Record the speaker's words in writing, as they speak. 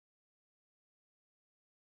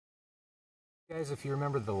Guys, if you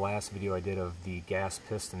remember the last video I did of the gas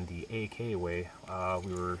piston the AK way,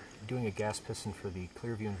 we were doing a gas piston for the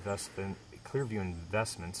Clearview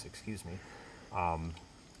Investments, excuse me.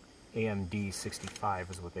 AMD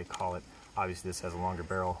 65 is what they call it. Obviously this has a longer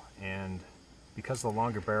barrel, and because of the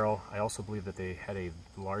longer barrel, I also believe that they had a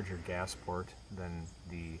larger gas port than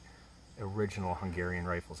the original Hungarian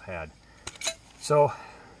rifles had. So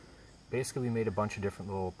basically we made a bunch of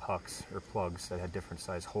different little pucks or plugs that had different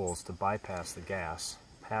size holes to bypass the gas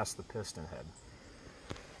past the piston head.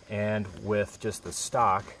 And with just the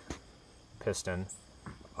stock piston,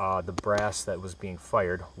 the brass that was being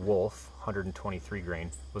fired, Wolf 123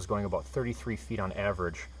 grain, was going about 33 feet on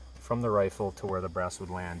average from the rifle to where the brass would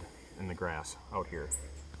land in the grass out here.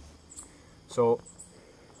 So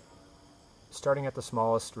starting at the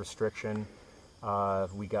smallest restriction,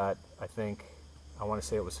 we got, I want to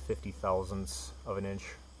say it was 50 thousandths of an inch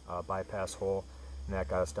bypass hole, and that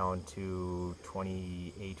got us down to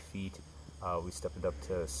 28 feet. We stepped it up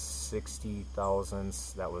to 60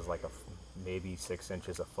 thousandths, that was like maybe 6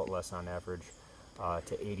 inches, a foot less on average,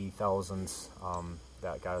 to 80 thousandths,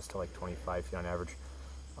 that got us to like 25 feet on average.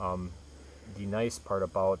 The nice part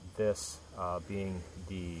about this being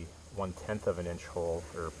the 1/10 of an inch hole,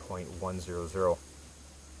 or 0.100,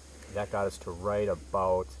 that got us to right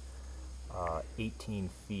about 18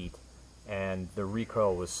 feet, and the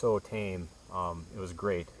recoil was so tame, it was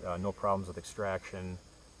great. No problems with extraction,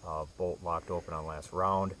 bolt locked open on last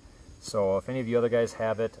round. So if any of you other guys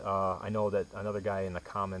have it, I know that another guy in the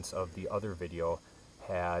comments of the other video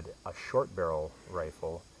had a short barrel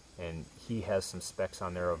rifle, and he has some specs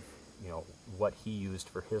on there of, you know, what he used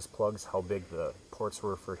for his plugs, how big the ports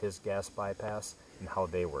were for his gas bypass, and how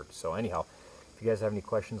they worked. So anyhow, if you guys have any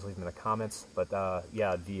questions, leave them in the comments. But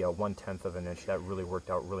yeah, the 1/10 of an inch, that really worked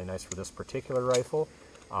out really nice for this particular rifle.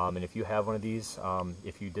 And if you have one of these,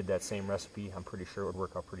 if you did that same recipe, I'm pretty sure it would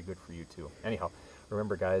work out pretty good for you too. Anyhow,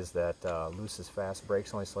 remember guys that loose is fast,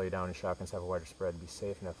 brakes only slow you down, and shotguns have a wider spread. Be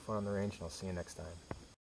safe and have fun on the range, and I'll see you next time.